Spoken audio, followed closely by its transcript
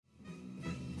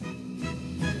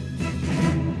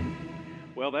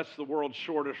Well, that's the world's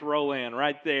shortest roll in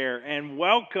right there. And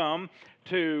welcome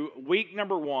to week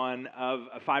number 1 of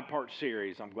a 5-part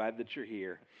series. I'm glad that you're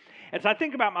here. As I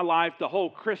think about my life, the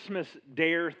whole Christmas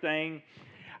dare thing,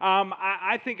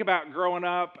 I think about growing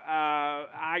up.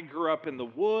 I grew up in the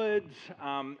woods,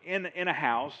 in a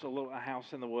house, a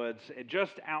house in the woods,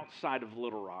 just outside of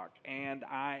Little Rock, and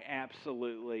I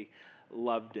absolutely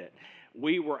loved it.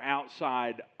 We were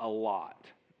outside a lot.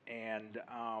 And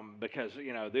because,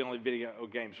 the only video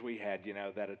games we had,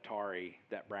 that Atari,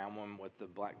 that brown one with the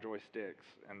black joysticks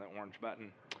and the orange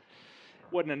button,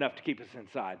 wasn't enough to keep us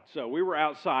inside. So we were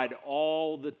outside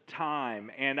all the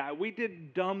time. And we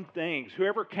did dumb things.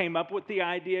 Whoever came up with the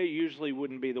idea usually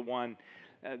wouldn't be the one.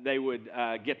 They would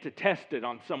get to test it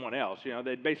on someone else.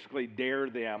 They'd basically dare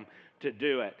them to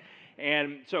do it.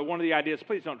 And so one of the ideas,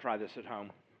 please don't try this at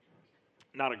home.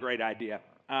 Not a great idea.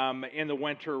 In the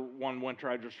one winter,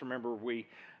 I just remember we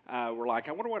were like,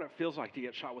 I wonder what it feels like to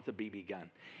get shot with a BB gun.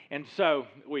 And so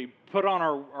we put on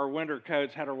our winter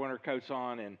coats, had our winter coats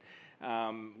on,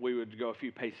 and we would go a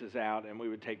few paces out, and we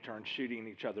would take turns shooting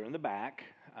each other in the back.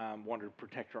 Wanted to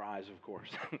protect our eyes, of course.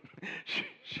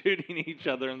 Shooting each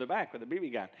other in the back with a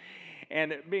BB gun.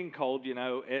 And it being cold,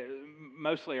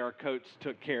 mostly our coats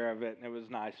took care of it, and it was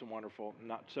nice and wonderful,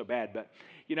 not so bad. But,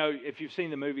 if you've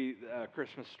seen the movie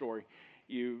Christmas Story,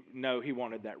 he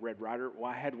wanted that Red Ryder.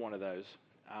 Well, I had one of those,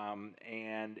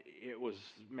 and it was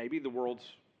maybe the world's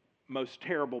most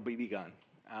terrible BB gun,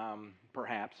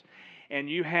 perhaps. And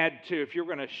you had to, if you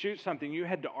were going to shoot something, you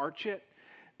had to arch it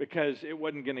because it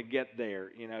wasn't going to get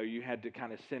there. You had to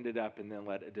kind of send it up and then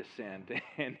let it descend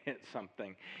and hit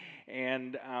something.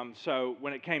 And so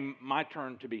when it came my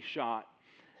turn to be shot,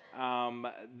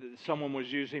 someone was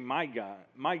using my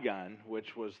gun,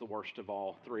 which was the worst of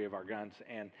all 3 of our guns,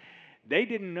 and they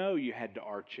didn't know you had to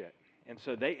arch it. And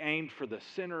so they aimed for the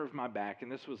center of my back,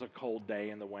 and this was a cold day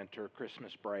in the winter,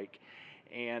 Christmas break,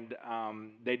 and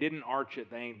they didn't arch it.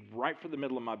 They aimed right for the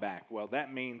middle of my back. Well,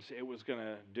 that means it was going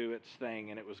to do its thing,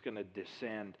 and it was going to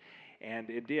descend. And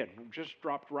it did. Just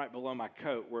dropped right below my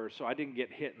coat, so I didn't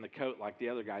get hit in the coat like the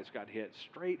other guys got hit,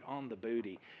 straight on the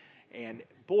booty. And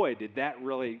boy, did that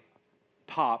really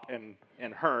pop and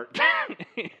hurt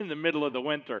in the middle of the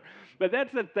winter. But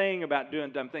that's the thing about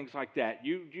doing dumb things like that.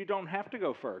 You don't have to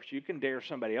go first. You can dare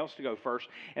somebody else to go first.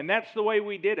 And that's the way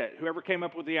we did it. Whoever came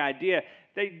up with the idea,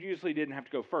 they usually didn't have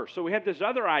to go first. So we had this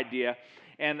other idea,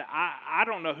 and I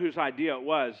don't know whose idea it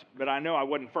was, but I know I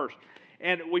wasn't first.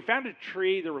 And we found a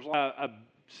tree. There was a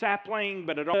sapling,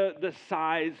 but it was the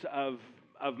size of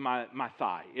my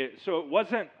thigh. So it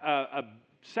wasn't a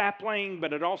sapling,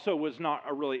 but it also was not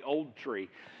a really old tree.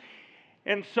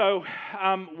 And so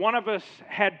one of us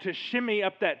had to shimmy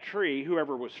up that tree,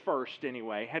 whoever was first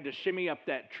anyway, had to shimmy up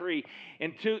that tree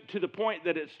and to the point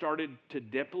that it started to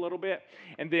dip a little bit.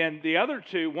 And then the other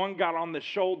 2, one got on the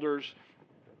shoulders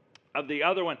of the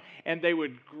other one, and they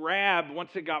would grab,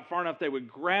 once it got far enough, they would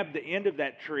grab the end of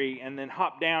that tree and then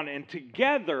hop down, and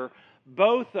together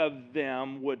both of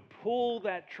them would pull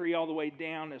that tree all the way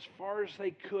down as far as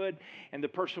they could, and the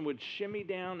person would shimmy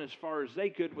down as far as they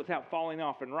could without falling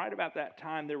off. And right about that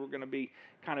time, they were going to be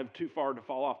kind of too far to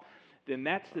fall off. Then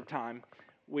that's the time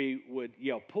we would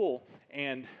yell, pull,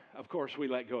 and of course, we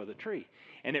let go of the tree.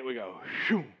 And it would go,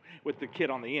 shoo, with the kid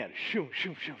on the end, shoo,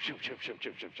 shoo, shoo, shoo, shoo, shoo,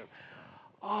 shoo, shoo, shoo.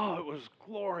 Oh, it was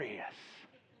glorious.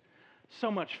 So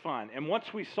much fun. And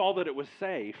once we saw that it was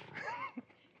safe,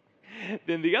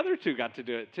 then the other 2 got to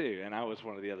do it too, and I was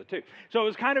one of the other 2. So it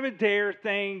was kind of a dare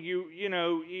thing.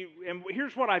 And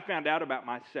here's what I found out about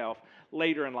myself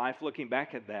later in life, looking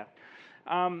back at that.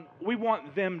 We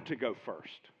want them to go first,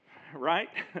 right?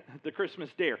 The Christmas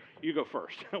dare, you go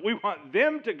first. We want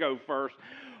them to go first.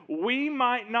 We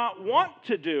might not want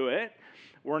to do it.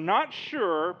 We're not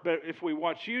sure, but if we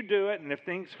watch you do it, and if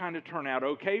things kind of turn out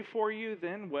okay for you,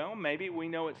 then, well, maybe we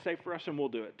know it's safe for us, and we'll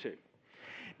do it too.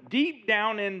 Deep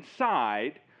down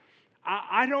inside,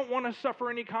 I don't want to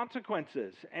suffer any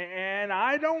consequences, and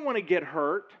I don't want to get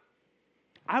hurt.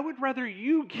 I would rather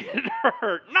you get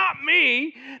hurt, not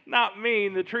me, not me.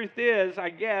 And the truth is, I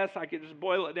guess I could just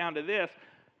boil it down to this.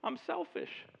 I'm selfish,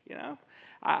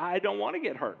 I don't want to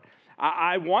get hurt.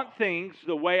 I want things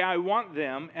the way I want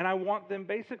them, and I want them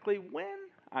basically when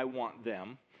I want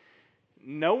them.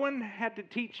 No one had to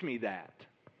teach me that.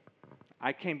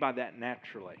 I came by that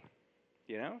naturally.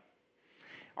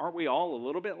 Aren't we all a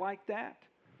little bit like that?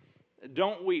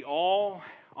 Don't we all,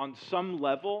 on some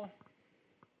level,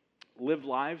 live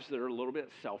lives that are a little bit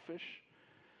selfish?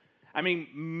 I mean,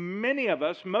 many of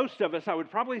us, most of us, I would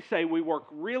probably say we work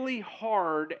really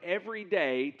hard every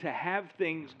day to have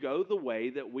things go the way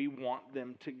that we want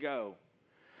them to go.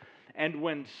 And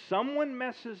when someone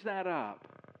messes that up,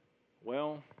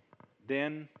 well,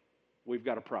 then we've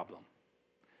got a problem.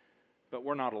 But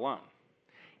we're not alone.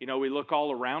 You know, we look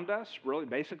all around us, really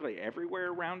basically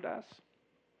everywhere around us,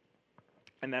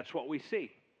 and that's what we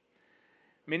see.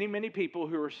 Many, many people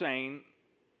who are saying,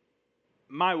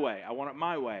 my way, I want it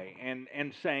my way,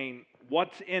 and saying,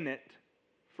 what's in it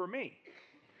for me?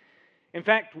 In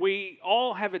fact, we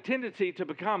all have a tendency to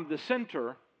become the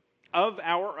center of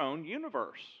our own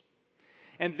universe.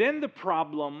 And then the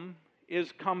problem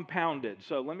is compounded.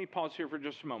 So let me pause here for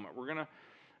just a moment.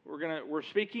 We're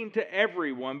speaking to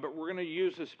everyone, but we're going to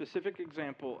use a specific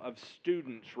example of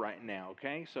students right now,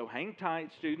 okay? So hang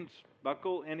tight, students.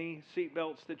 Buckle any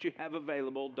seatbelts that you have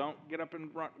available. Don't get up and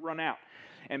run out.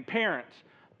 And parents,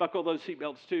 buckle those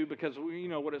seatbelts too, because you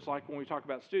know what it's like when we talk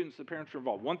about students, the parents are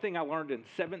involved. One thing I learned in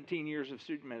 17 years of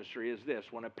student ministry is this.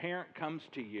 When a parent comes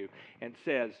to you and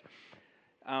says,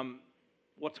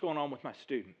 what's going on with my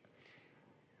student?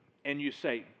 And you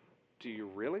say, do you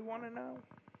really want to know?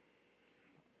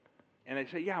 And they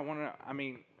say, yeah, I want to know. I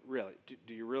mean, really,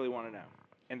 do you really want to know?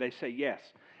 And they say, yes.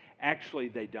 Actually,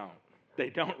 they don't. They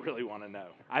don't really want to know.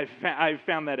 I've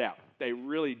found that out. They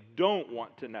really don't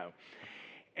want to know.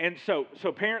 And so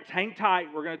parents, hang tight.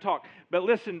 We're going to talk. But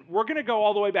listen, we're going to go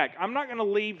all the way back. I'm not going to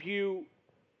leave you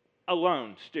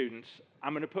alone, students.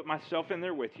 I'm going to put myself in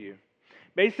there with you.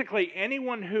 Basically,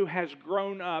 anyone who has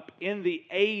grown up in the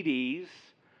 80s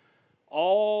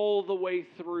all the way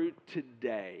through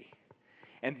today.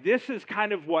 And this is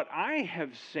kind of what I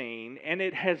have seen, and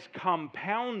it has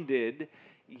compounded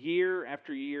year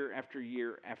after year after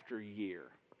year after year.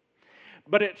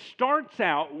 But it starts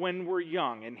out when we're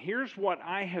young, and here's what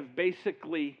I have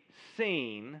basically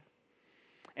seen,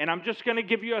 and I'm just going to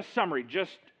give you a summary,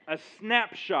 just a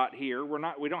snapshot here.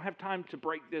 We don't have time to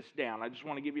break this down. I just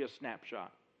want to give you a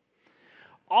snapshot.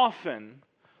 Often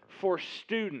for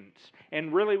students,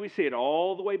 and really we see it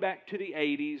all the way back to the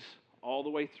 80s, all the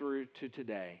way through to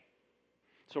today.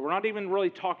 So we're not even really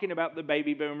talking about the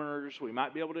baby boomers. We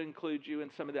might be able to include you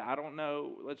in some of that. I don't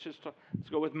know. Let's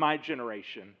go with my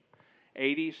generation,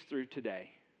 80s through today.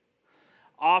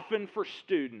 Often for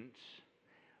students,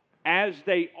 as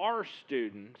they are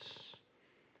students,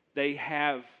 they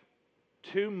have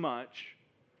too much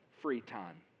free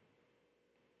time.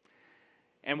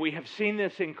 And we have seen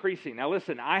this increasing. Now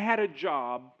listen, I had a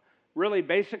job really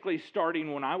basically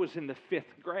starting when I was in the 5th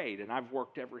grade, and I've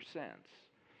worked ever since.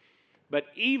 But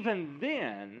even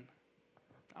then,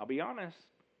 I'll be honest,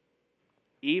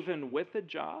 even with a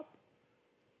job,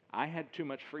 I had too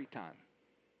much free time.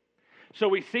 So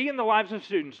we see in the lives of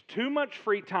students too much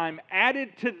free time,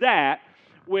 added to that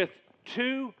with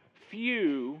too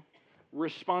few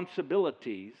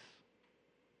responsibilities.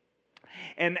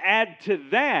 And add to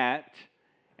that,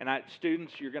 and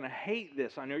students, you're going to hate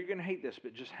this. I know you're going to hate this,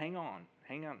 but just hang on.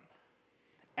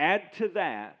 Add to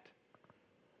that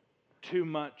too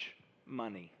much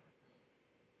money.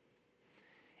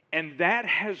 And that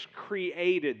has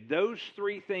created those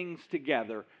three things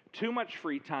together, too much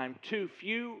free time, too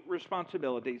few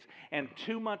responsibilities, and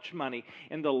too much money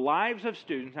in the lives of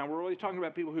students. Now, we're really talking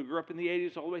about people who grew up in the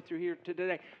 80s all the way through here to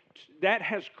today. That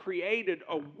has created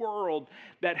a world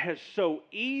that has so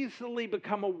easily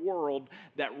become a world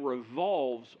that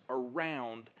revolves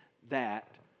around that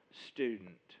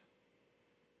student.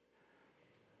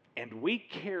 And we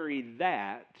carry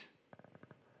that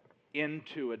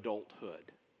into adulthood.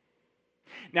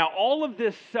 Now, all of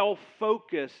this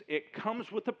self-focus, it comes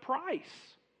with a price.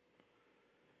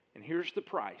 And here's the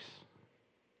price.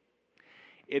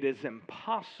 It is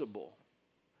impossible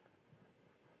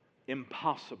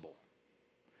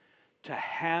to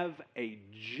have a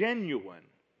genuine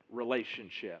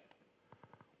relationship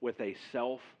with a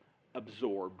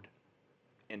self-absorbed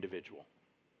individual.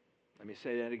 Let me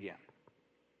say that again.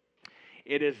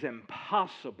 It is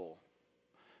impossible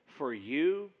for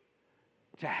you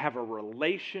to have a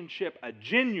relationship, a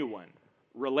genuine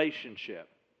relationship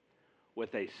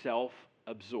with a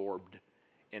self-absorbed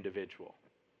individual.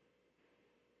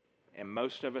 And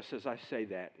most of us, as I say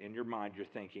that, in your mind, you're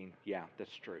thinking, yeah,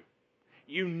 that's true.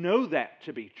 You know that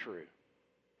to be true.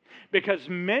 Because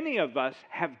many of us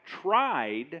have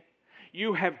tried.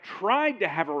 You have tried to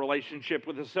have a relationship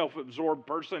with a self-absorbed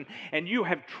person, and you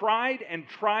have tried and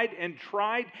tried and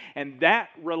tried, and that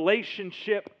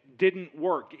relationship didn't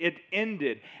work. It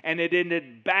ended, and it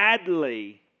ended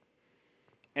badly,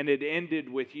 and it ended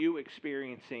with you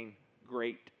experiencing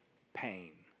great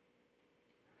pain.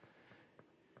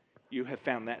 You have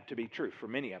found that to be true for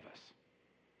many of us.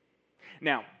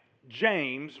 Now,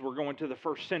 James, we're going to the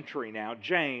 1st century now.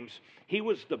 James, he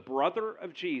was the brother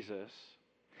of Jesus,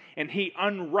 and he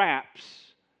unwraps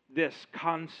this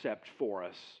concept for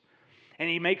us. And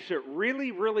he makes it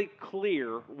really, really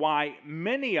clear why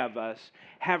many of us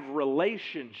have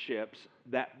relationships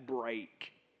that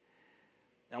break.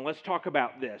 Now let's talk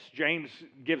about this. James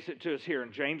gives it to us here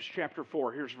in James chapter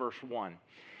 4. Here's verse 1.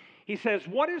 He says,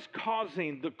 what is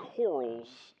causing the quarrels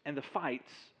and the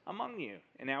fights among you?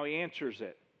 And now he answers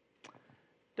it.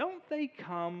 Don't they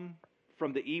come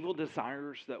from the evil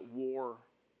desires that war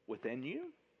within you?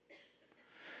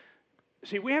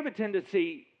 See, we have a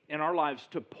tendency in our lives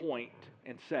to point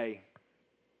and say,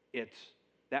 it's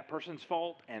that person's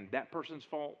fault and that person's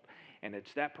fault, and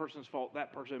it's that person's fault,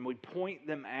 that person. And we point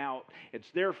them out. It's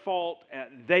their fault.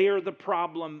 They are the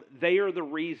problem. They are the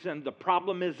reason. The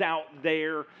problem is out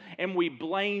there, and we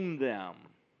blame them.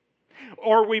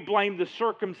 Or we blame the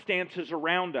circumstances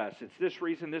around us. It's this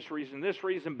reason, this reason, this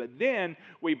reason. But then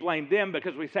we blame them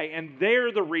because we say, and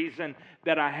they're the reason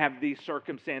that I have these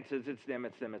circumstances. It's them,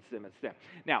 it's them, it's them, it's them.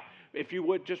 Now, if you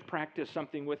would just practice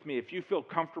something with me. If you feel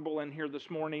comfortable in here this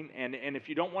morning, and if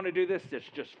you don't want to do this, it's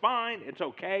just fine. It's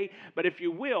okay. But if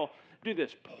you will, do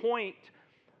this. Point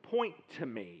to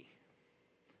me.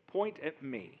 Point at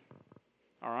me.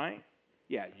 All right?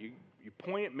 Yeah, you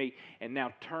point at me, and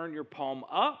now turn your palm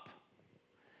up.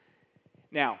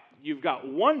 Now, you've got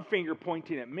one finger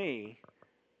pointing at me,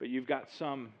 but you've got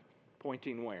some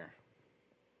pointing where?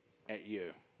 At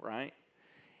you, right?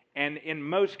 And in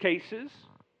most cases,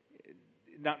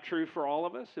 not true for all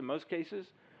of us, in most cases,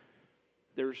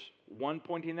 there's one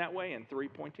pointing that way and three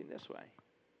pointing this way.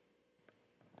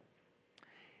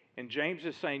 And James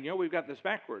is saying, we've got this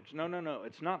backwards. No,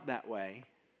 it's not that way.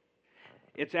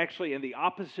 It's actually in the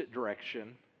opposite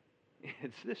direction.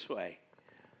 It's this way.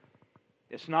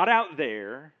 It's not out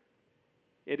there.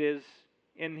 It is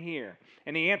in here.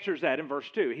 And he answers that in verse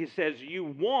 2. He says, you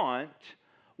want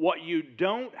what you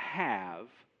don't have,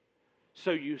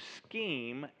 so you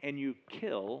scheme and you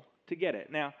kill to get it.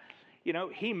 Now,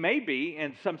 he may be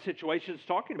in some situations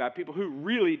talking about people who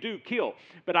really do kill.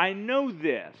 But I know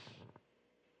this.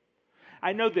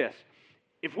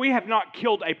 If we have not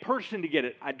killed a person to get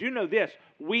it, I do know this.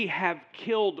 We have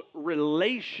killed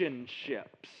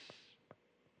relationships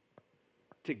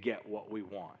to get what we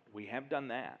want. We have done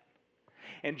that.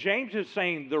 And James is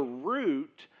saying the root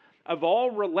of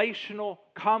all relational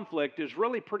conflict is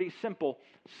really pretty simple.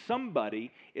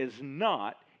 Somebody is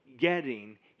not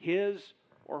getting his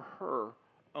or her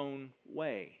own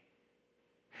way.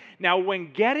 Now,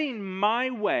 when getting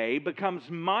my way becomes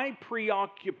my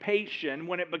preoccupation,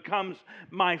 when it becomes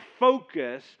my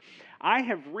focus, I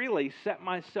have really set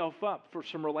myself up for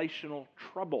some relational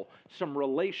trouble, some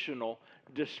relational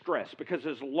distress. Because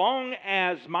as long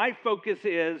as my focus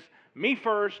is me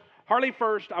first, Harley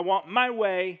first, I want my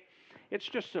way, it's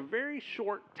just a very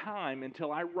short time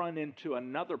until I run into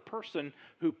another person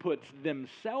who puts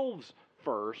themselves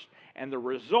first, and the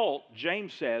result,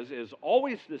 James says, is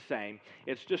always the same.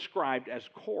 It's described as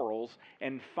quarrels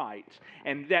and fights.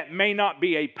 And that may not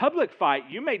be a public fight.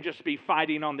 You may just be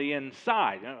fighting on the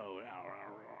inside.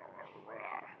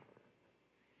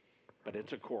 But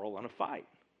it's a quarrel and a fight.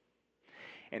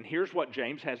 And here's what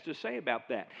James has to say about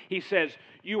that. He says,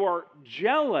 you are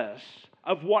jealous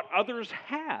of what others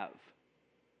have,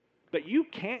 but you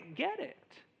can't get it.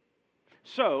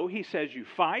 So, he says, you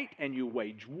fight and you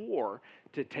wage war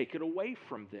to take it away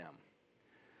from them.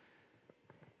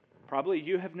 Probably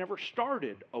you have never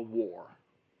started a war,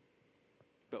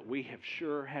 but we have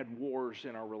sure had wars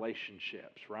in our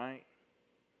relationships, right?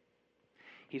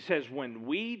 He says, when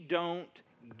we don't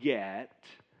get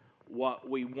what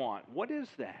we want. What is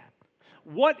that?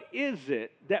 What is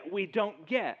it that we don't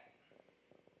get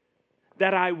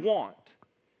that I want?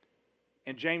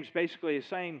 And James basically is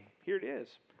saying, here it is.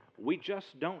 We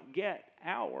just don't get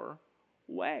our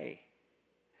way.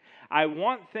 I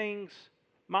want things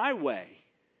my way.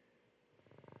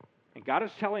 And God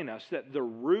is telling us that the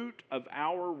root of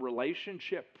our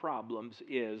relationship problems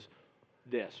is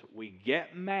this. We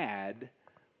get mad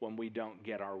when we don't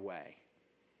get our way.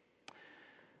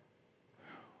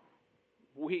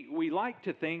 We like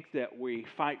to think that we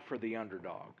fight for the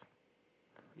underdog.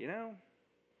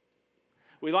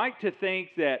 We like to think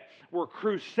that we're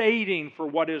crusading for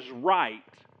what is right.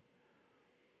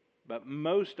 But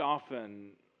most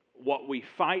often, what we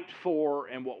fight for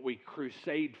and what we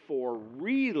crusade for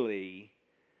really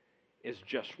is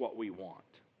just what we want.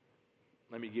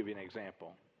 Let me give you an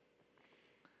example.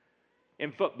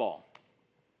 In football,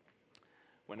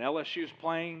 when LSU's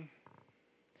playing,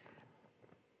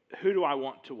 who do I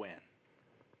want to win?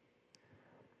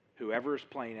 Whoever is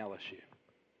playing LSU.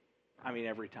 I mean,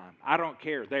 every time. I don't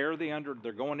care. They're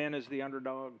going in as the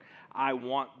underdog. I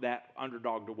want that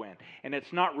underdog to win. And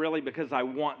it's not really because I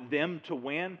want them to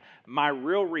win. My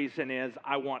real reason is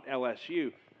I want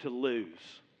LSU to lose.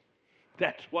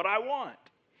 That's what I want.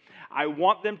 I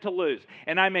want them to lose.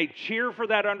 And I may cheer for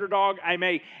that underdog. I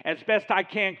may, as best I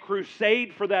can,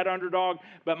 crusade for that underdog.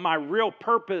 But my real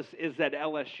purpose is that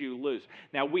LSU lose.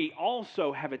 Now, we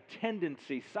also have a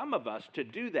tendency, some of us, to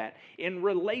do that in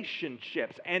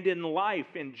relationships and in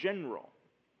life in general.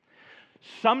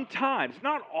 Sometimes,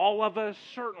 not all of us,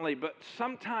 certainly, but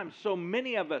sometimes, so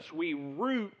many of us, we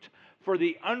root for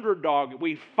the underdog.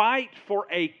 We fight for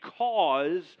a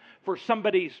cause, for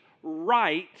somebody's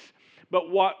rights. But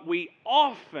what we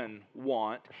often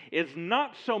want is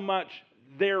not so much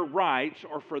their rights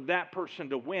or for that person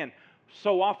to win.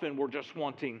 So often we're just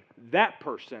wanting that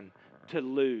person to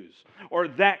lose, or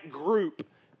that group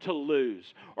to lose,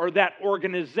 or that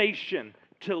organization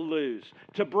to lose,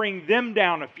 to bring them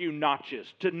down a few notches,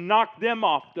 to knock them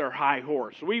off their high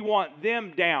horse. We want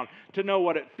them down to know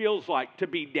what it feels like to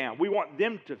be down. We want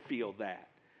them to feel that.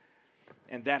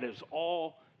 And that is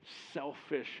all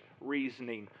selfish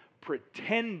reasoning,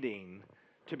 pretending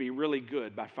to be really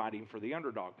good by fighting for the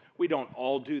underdog. We don't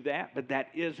all do that, but that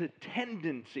is a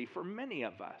tendency for many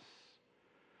of us.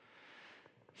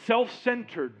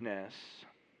 Self-centeredness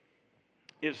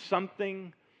is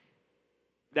something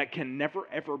that can never,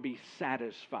 ever be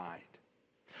satisfied.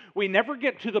 We never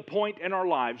get to the point in our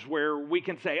lives where we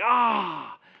can say,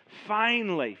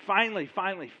 finally,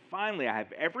 I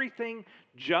have everything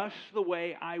just the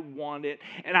way I want it,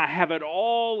 and I have it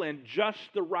all in just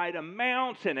the right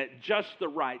amounts and at just the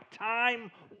right time.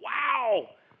 Wow!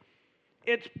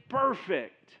 It's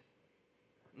perfect.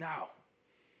 No.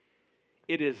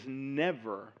 It is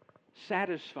never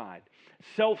satisfied.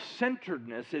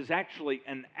 Self-centeredness is actually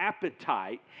an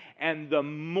appetite, and the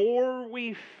more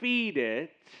we feed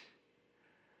it,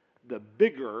 the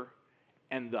bigger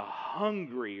and the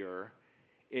hungrier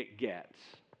it gets.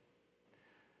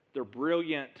 The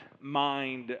brilliant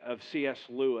mind of C.S.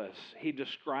 Lewis, he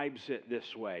describes it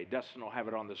this way. Dustin will have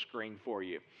it on the screen for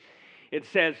you. It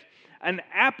says, an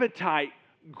appetite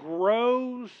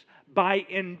grows by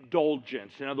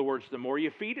indulgence. In other words, the more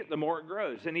you feed it, the more it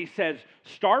grows. And he says,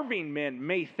 starving men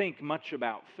may think much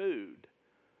about food,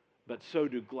 but so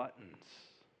do gluttons.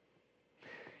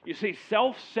 You see,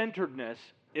 self-centeredness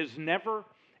is never,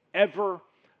 ever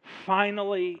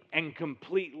finally and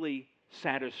completely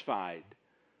satisfied.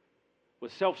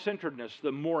 With self-centeredness,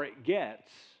 the more it gets,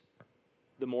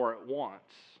 the more it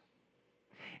wants.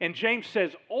 And James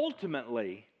says,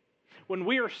 ultimately, when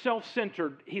we are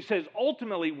self-centered, he says,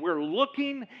 ultimately, we're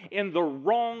looking in the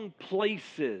wrong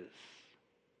places.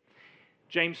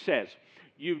 James says,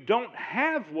 you don't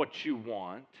have what you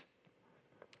want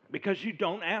because you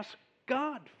don't ask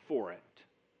God for it.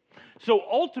 So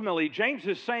ultimately, James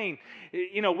is saying,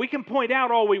 we can point out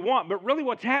all we want, but really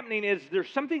what's happening is there's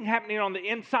something happening on the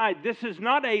inside. This is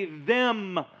not a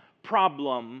them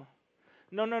problem.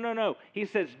 No. He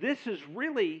says this is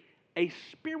really a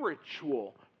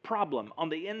spiritual problem on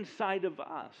the inside of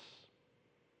us.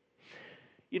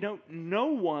 No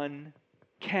one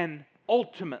can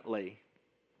ultimately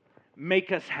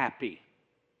make us happy.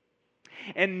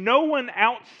 And no one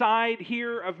outside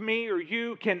here of me or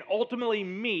you can ultimately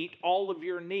meet all of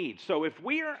your needs. So if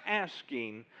we are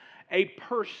asking a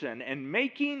person and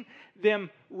making them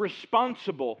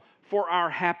responsible for our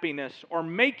happiness or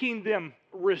making them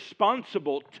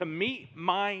responsible to meet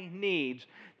my needs,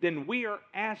 then we are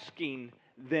asking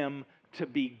them to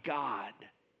be God.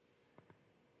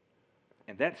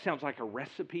 And that sounds like a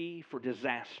recipe for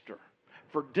disaster,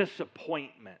 for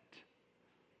disappointment.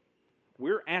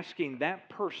 We're asking that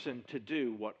person to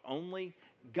do what only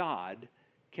God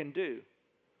can do.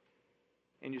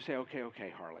 And you say,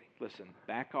 okay, Harley, listen,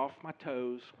 back off my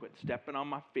toes, quit stepping on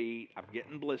my feet. I'm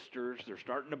getting blisters. They're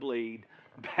starting to bleed.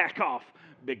 Back off,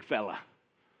 big fella.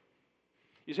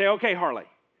 You say, okay, Harley.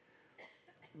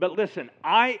 But listen,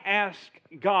 I asked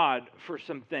God for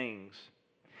some things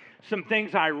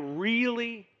I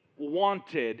really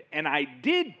wanted, and I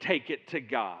did take it to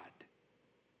God,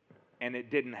 and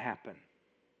it didn't happen.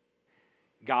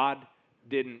 God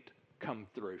didn't come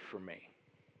through for me.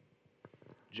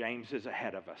 James is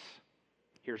ahead of us.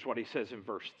 Here's what he says in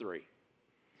verse 3.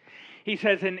 He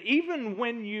says, and even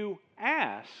when you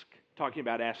ask, talking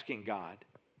about asking God,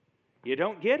 you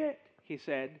don't get it, he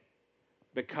said,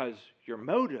 because your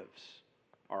motives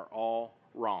are all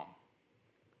wrong.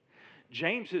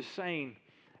 James is saying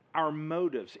our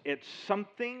motives, it's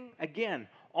something, again,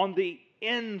 on the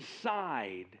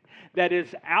inside that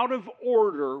is out of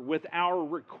order with our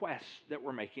requests that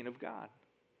we're making of God.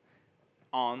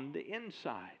 on the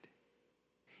inside.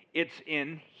 It's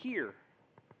in here.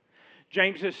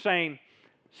 James is saying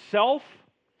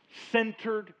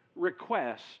self-centered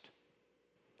requests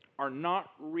are not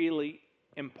really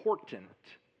important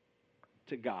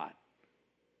to God.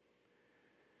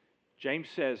 James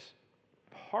says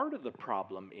part of the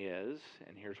problem is,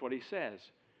 and here's what he says,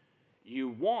 you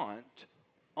want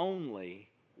only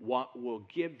what will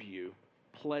give you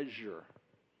pleasure.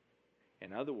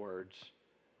 In other words,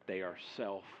 they are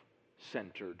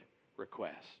self-centered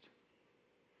requests.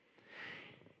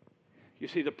 You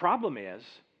see, the problem is,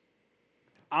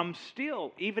 I'm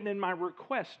still, even in my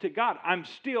request to God, I'm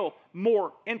still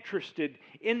more interested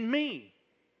in me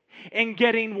and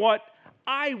getting what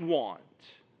I want.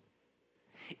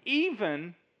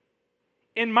 Even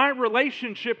in my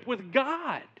relationship with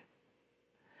God,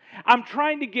 I'm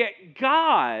trying to get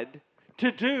God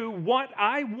to do what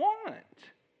I want.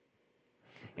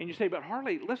 And you say, but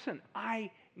Harley, listen,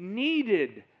 I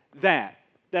needed that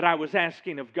I was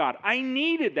asking of God. I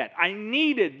needed that. I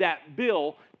needed that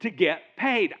bill to get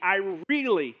paid. I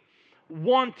really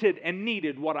wanted and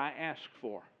needed what I asked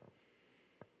for.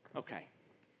 Okay.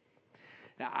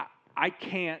 Now, I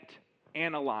can't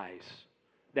analyze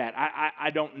that. I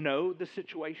don't know the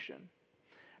situation.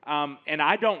 And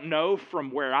I don't know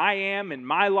from where I am in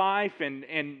my life, and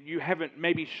you haven't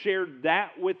maybe shared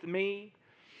that with me.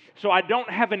 So I don't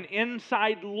have an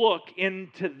inside look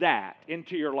into that,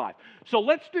 into your life. So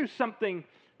let's do something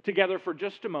together for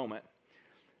just a moment.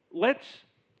 Let's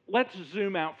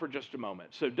zoom out for just a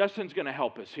moment. So Dustin's going to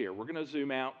help us here. We're going to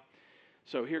zoom out.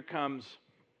 So here comes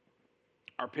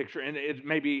our picture, and it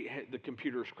maybe the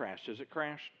computer's crashed. Has it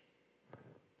crashed?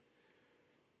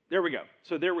 There we go.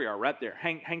 So there we are, right there.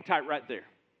 Hang tight right there.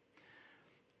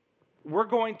 We're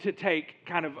going to take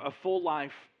kind of a full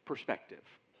life perspective,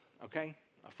 okay?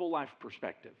 A full life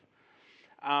perspective.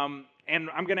 And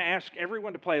I'm going to ask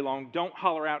everyone to play along. Don't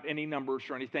holler out any numbers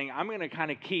or anything. I'm going to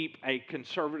kind of keep a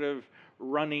conservative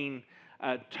running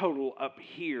total up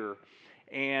here.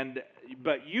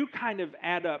 But you kind of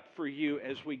add up for you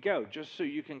as we go, just so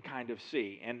you can kind of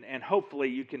see. And hopefully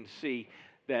you can see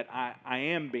that I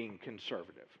am being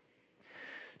conservative.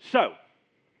 So,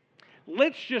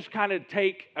 let's just kind of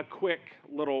take a quick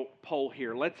little poll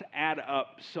here. Let's add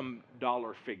up some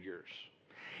dollar figures.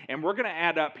 And we're going to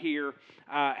add up here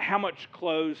how much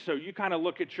clothes. So you kind of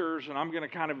look at yours, and I'm going to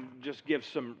kind of just give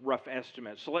some rough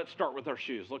estimates. So let's start with our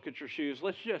shoes. Look at your shoes.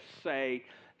 Let's just say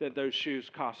that those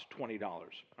shoes cost $20, all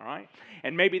right?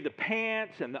 And maybe the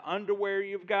pants and the underwear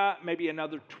you've got, maybe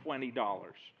another $20.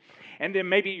 And then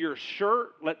maybe your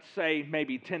shirt, let's say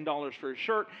maybe $10 for a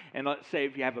shirt. And let's say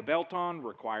if you have a belt on,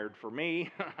 required for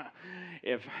me,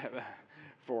 if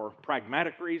for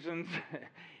pragmatic reasons,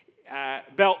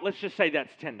 belt, let's just say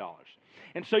that's $10.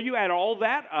 And so you add all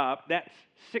that up, that's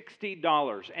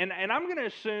 $60. And I'm going to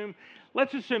assume,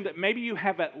 let's assume that maybe you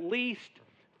have at least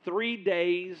 3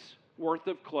 days worth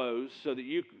of clothes so that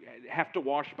you have to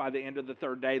wash by the end of the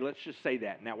third day. Let's just say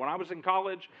that. Now, when I was in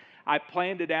college, I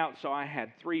planned it out so I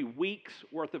had 3 weeks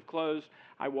worth of clothes.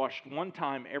 I washed one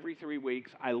time every 3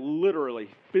 weeks. I literally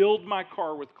filled my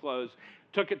car with clothes,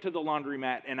 took it to the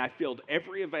laundromat, and I filled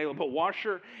every available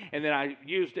washer, and then I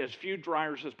used as few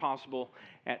dryers as possible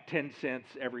at 10 cents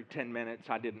every 10 minutes.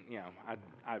 I didn't,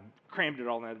 I crammed it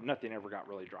all in. Nothing ever got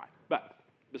really dry. But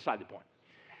beside the point.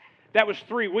 That was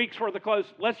 3 weeks worth of clothes.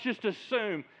 Let's just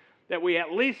assume that we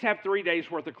at least have 3 days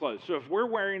worth of clothes. So if we're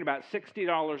wearing about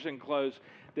 $60 in clothes,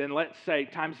 then let's say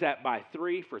times that by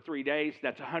 3 for 3 days,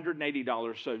 that's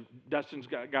 $180. So Dustin's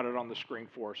got it on the screen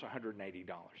for us, $180.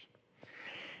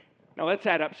 Now let's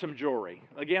add up some jewelry.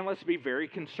 Again, let's be very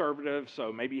conservative.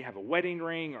 So maybe you have a wedding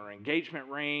ring or engagement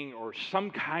ring or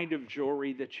some kind of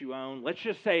jewelry that you own. Let's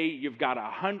just say you've got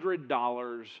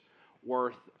 $100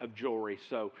 worth of jewelry.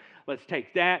 So let's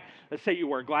take that. Let's say you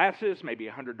wear glasses, maybe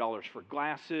 $100 for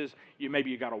glasses.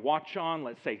 Maybe you got a watch on,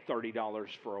 let's say $30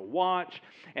 for a watch.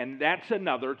 And that's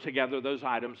another, together those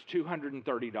items,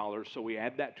 $230. So we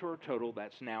add that to our total.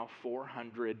 That's now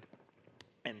 $410.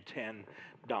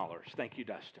 Thank you,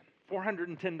 Dustin.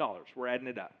 $410. We're adding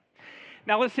it up.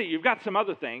 Now, let's see. You've got some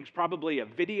other things. Probably a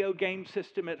video game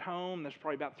system at home. That's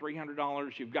probably about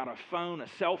 $300. You've got a phone, a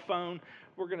cell phone.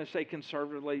 We're going to say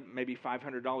conservatively, maybe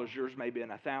 $500. Yours may have been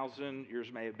 $1,000. Yours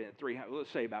may have been $300. Let's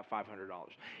say about $500.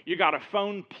 You got a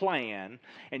phone plan,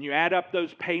 and you add up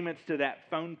those payments to that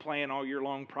phone plan all year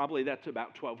long. Probably that's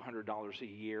about $1,200 a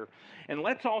year. And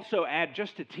let's also add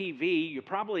just a TV. You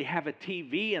probably have a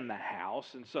TV in the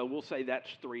house, and so we'll say that's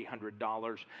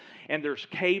 $300. And there's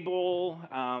cable.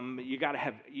 You got to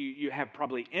have you have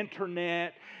probably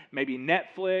internet, maybe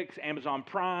Netflix, Amazon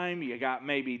Prime. You got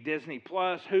maybe Disney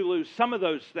Plus, Hulu. Some of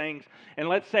of those things, and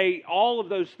let's say all of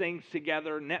those things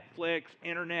together, Netflix,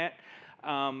 internet,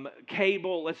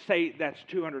 cable, let's say that's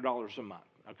 $200 a month,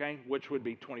 okay, which would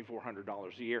be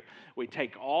 $2,400 a year. We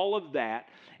take all of that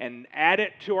and add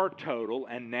it to our total,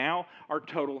 and now our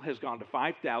total has gone to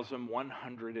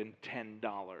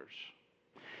 $5,110.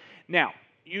 Now,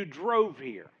 you drove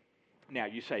here. Now,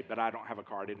 you say, but I don't have a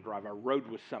car. I didn't drive. I rode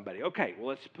with somebody. Okay, well,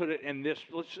 let's put it in this.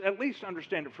 Let's at least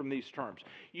understand it from these terms.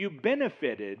 You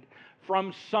benefited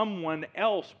from someone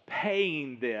else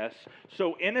paying this.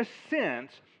 So, in a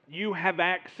sense, you have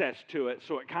access to it.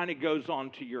 So, it kind of goes on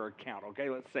to your account. Okay,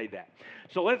 let's say that.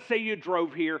 So, let's say you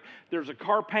drove here. There's a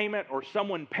car payment or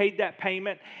someone paid that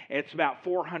payment. It's about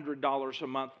 $400 a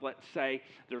month, let's say.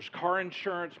 There's car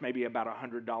insurance, maybe about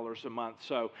 $100 a month.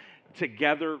 So,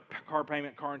 together, car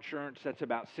payment, car insurance, that's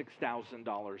about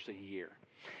 $6,000 a year.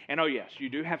 And oh yes, you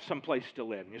do have some place to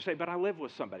live. And you say, but I live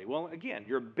with somebody. Well, again,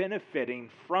 you're benefiting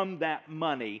from that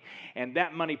money. And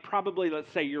that money probably,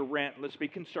 let's say your rent, let's be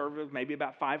conservative, maybe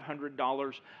about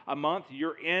 $500 a month.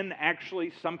 You're in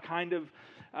actually some kind of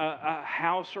a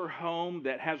house or home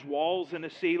that has walls and a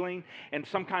ceiling and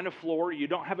some kind of floor. You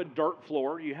don't have a dirt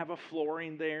floor. You have a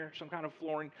flooring there, some kind of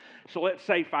flooring. So let's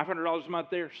say $500 a month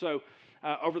there. So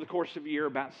over the course of a year,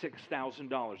 about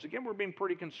 $6,000. Again, we're being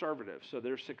pretty conservative, so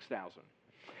there's $6,000.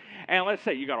 And let's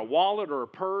say you got a wallet or a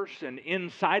purse, and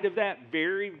inside of that,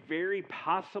 very, very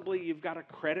possibly you've got a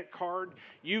credit card.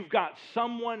 You've got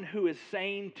someone who is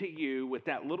saying to you with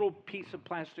that little piece of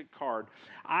plastic card,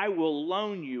 I will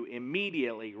loan you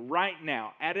immediately, right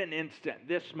now, at an instant,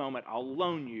 this moment, I'll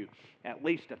loan you at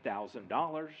least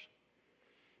 $1,000.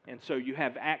 And so you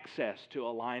have access to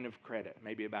a line of credit,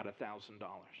 maybe about $1,000.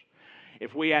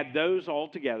 If we add those all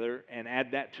together and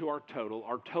add that to our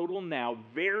total now,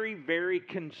 very, very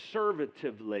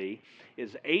conservatively,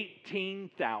 is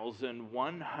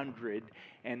 $18,110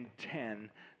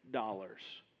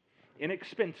 in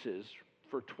expenses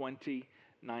for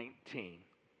 2019.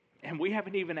 And we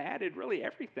haven't even added really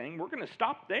everything. We're going to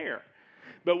stop there.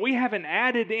 But we haven't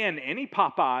added in any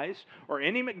Popeyes or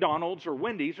any McDonald's or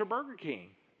Wendy's or Burger King.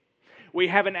 We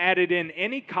haven't added in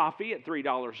any coffee at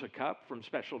 $3 a cup from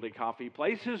specialty coffee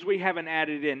places. We haven't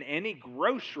added in any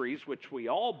groceries, which we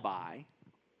all buy.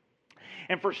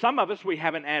 And for some of us, we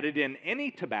haven't added in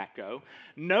any tobacco,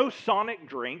 no sonic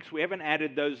drinks. We haven't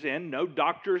added those in. No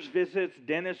doctor's visits,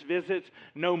 dentist visits,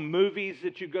 no movies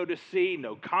that you go to see,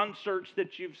 no concerts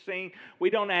that you've seen. We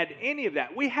don't add any of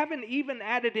that. We haven't even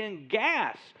added in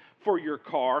gas for your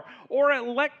car or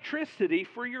electricity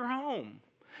for your home.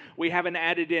 We haven't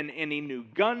added in any new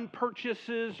gun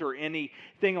purchases or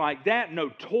anything like that. No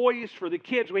toys for the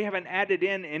kids. We haven't added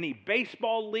in any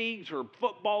baseball leagues or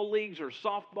football leagues or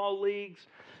softball leagues.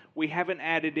 We haven't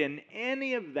added in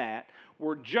any of that.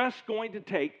 We're just going to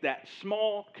take that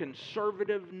small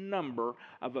conservative number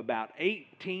of about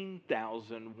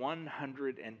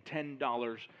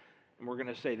 $18,110, and we're going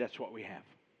to say that's what we have.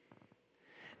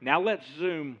 Now let's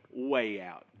zoom way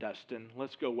out, Dustin.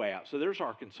 Let's go way out. So there's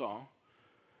Arkansas.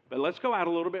 But let's go out a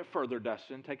little bit further,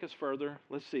 Dustin. Take us further.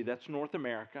 Let's see. That's North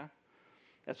America.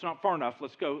 That's not far enough.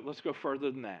 Let's go further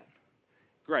than that.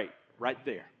 Great. Right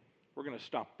there. We're going to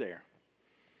stop there.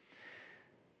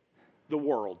 The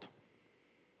world.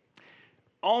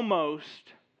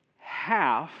 Almost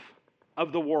half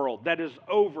of the world, that is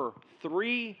over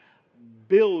 3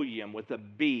 billion with a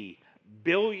B,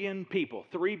 billion people,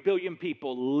 3 billion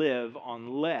people live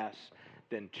on less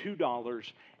than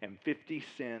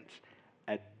 $2.50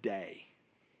 a day.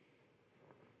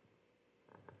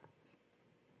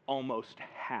 Almost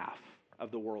half of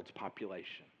the world's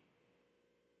population.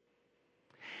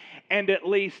 And at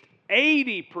least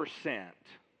 80%.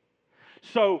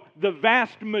 So the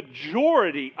vast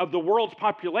majority of the world's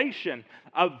population,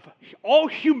 of all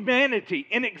humanity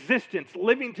in existence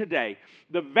living today,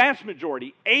 the vast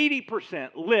majority,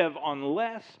 80%, live on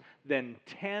less than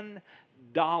 $10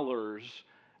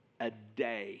 a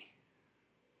day.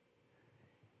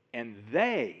 And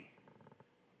they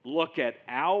look at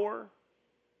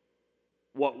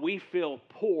what we feel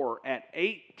poor at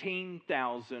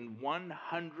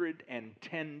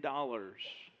 $18,110.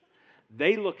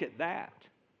 They look at that.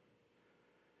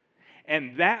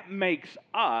 And that makes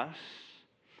us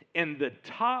in the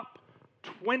top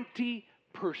 20%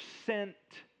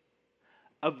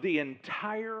 of the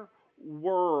entire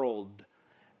world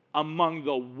among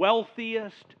the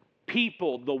wealthiest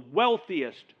people, the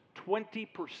wealthiest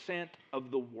 20%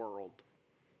 of the world.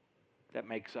 That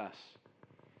makes us.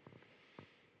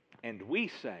 And we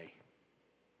say,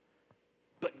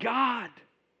 but God,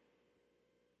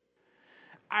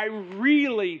 I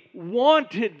really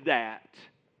wanted that,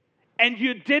 and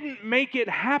you didn't make it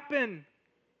happen.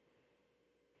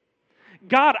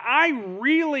 God, I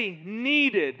really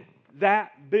needed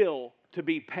that bill to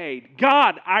be paid.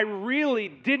 God, I really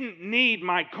didn't need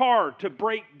my car to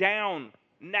break down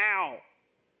now.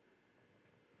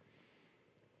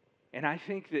 And I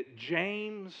think that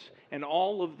James and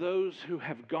all of those who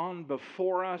have gone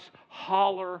before us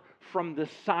holler from the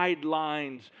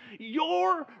sidelines,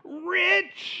 "You're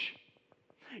rich!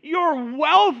 You're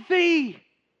wealthy!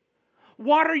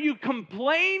 What are you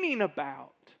complaining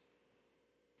about?"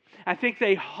 I think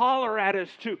they holler at us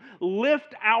to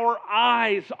lift our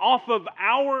eyes off of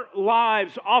our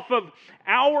lives, off of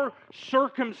our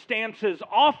circumstances,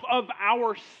 off of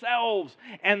ourselves,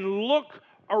 and look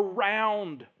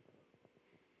around.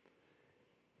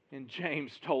 And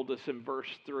James told us in verse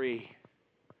 3,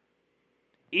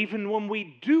 even when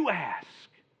we do ask,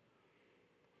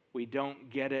 we don't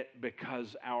get it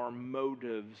because our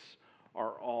motives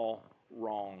are all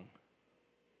wrong.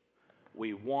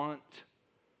 We want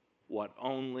what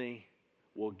only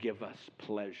will give us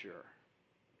pleasure,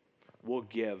 will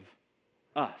give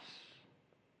us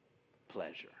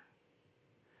pleasure.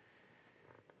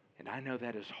 And I know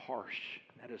that is harsh.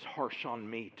 That is harsh on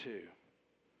me too.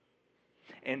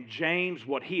 And James,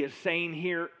 what he is saying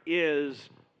here is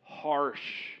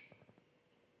harsh.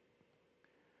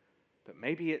 But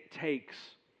maybe it takes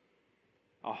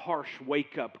a harsh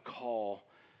wake-up call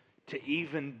to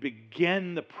even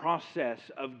begin the process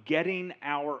of getting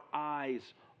our eyes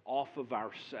off of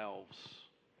ourselves.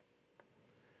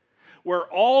 Where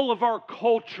all of our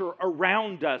culture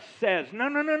around us says,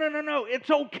 no,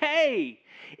 it's okay.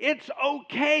 It's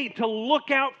okay to look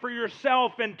out for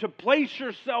yourself and to place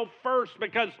yourself first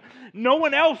because no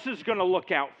one else is going to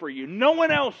look out for you. No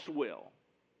one else will.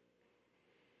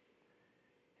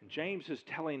 And James is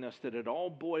telling us that it all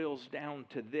boils down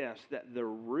to this, that the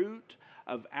root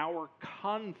of our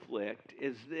conflict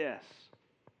is this: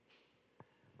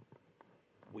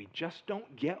 we just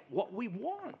don't get what we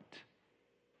want.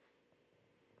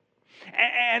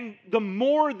 And the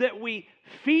more that we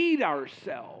feed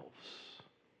ourselves,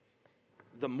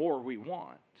 the more we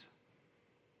want.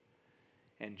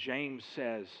 And James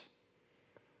says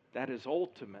that is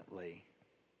ultimately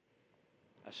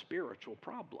a spiritual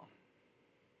problem.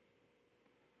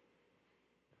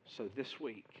 So this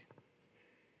week,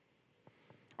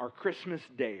 our Christmas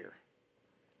dare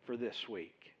for this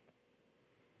week,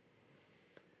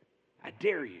 I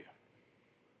dare you.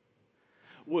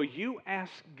 Will you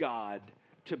ask God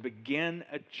to begin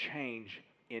a change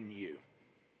in you,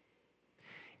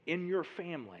 in your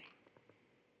family,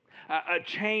 a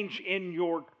change in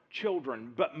your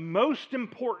children, but most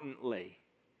importantly,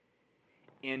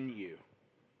 in you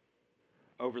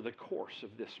over the course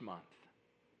of this month?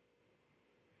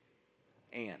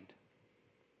 And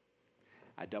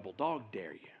I double dog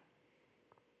dare you.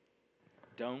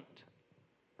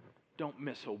 Don't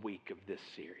miss a week of this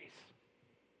series.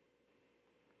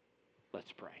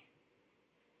 Let's pray.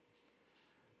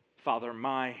 Father,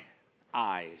 my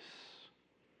eyes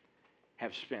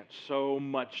have spent so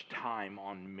much time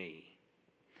on me.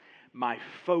 My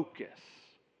focus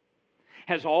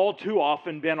has all too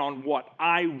often been on what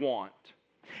I want.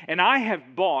 And I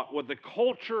have bought what the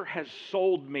culture has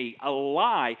sold me, a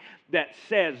lie that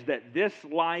says that this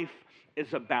life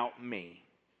is about me.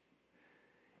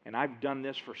 And I've done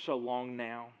this for so long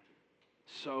now,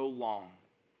 so long.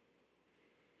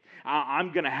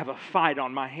 I'm going to have a fight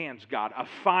on my hands, God, a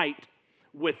fight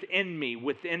within me,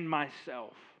 within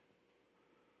myself.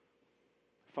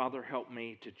 Father, help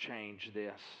me to change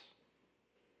this.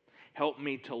 Help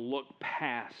me to look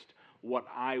past what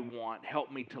I want.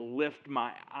 Help me to lift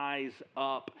my eyes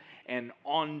up and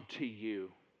onto you.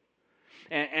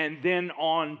 And then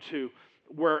on to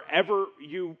wherever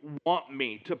you want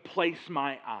me to place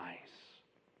my eyes.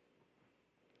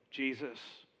 Jesus,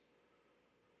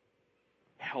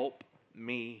 help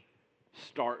me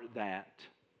start that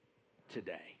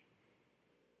today.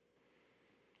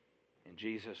 And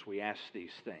Jesus, we ask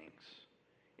these things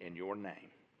in your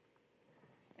name.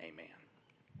 Amen.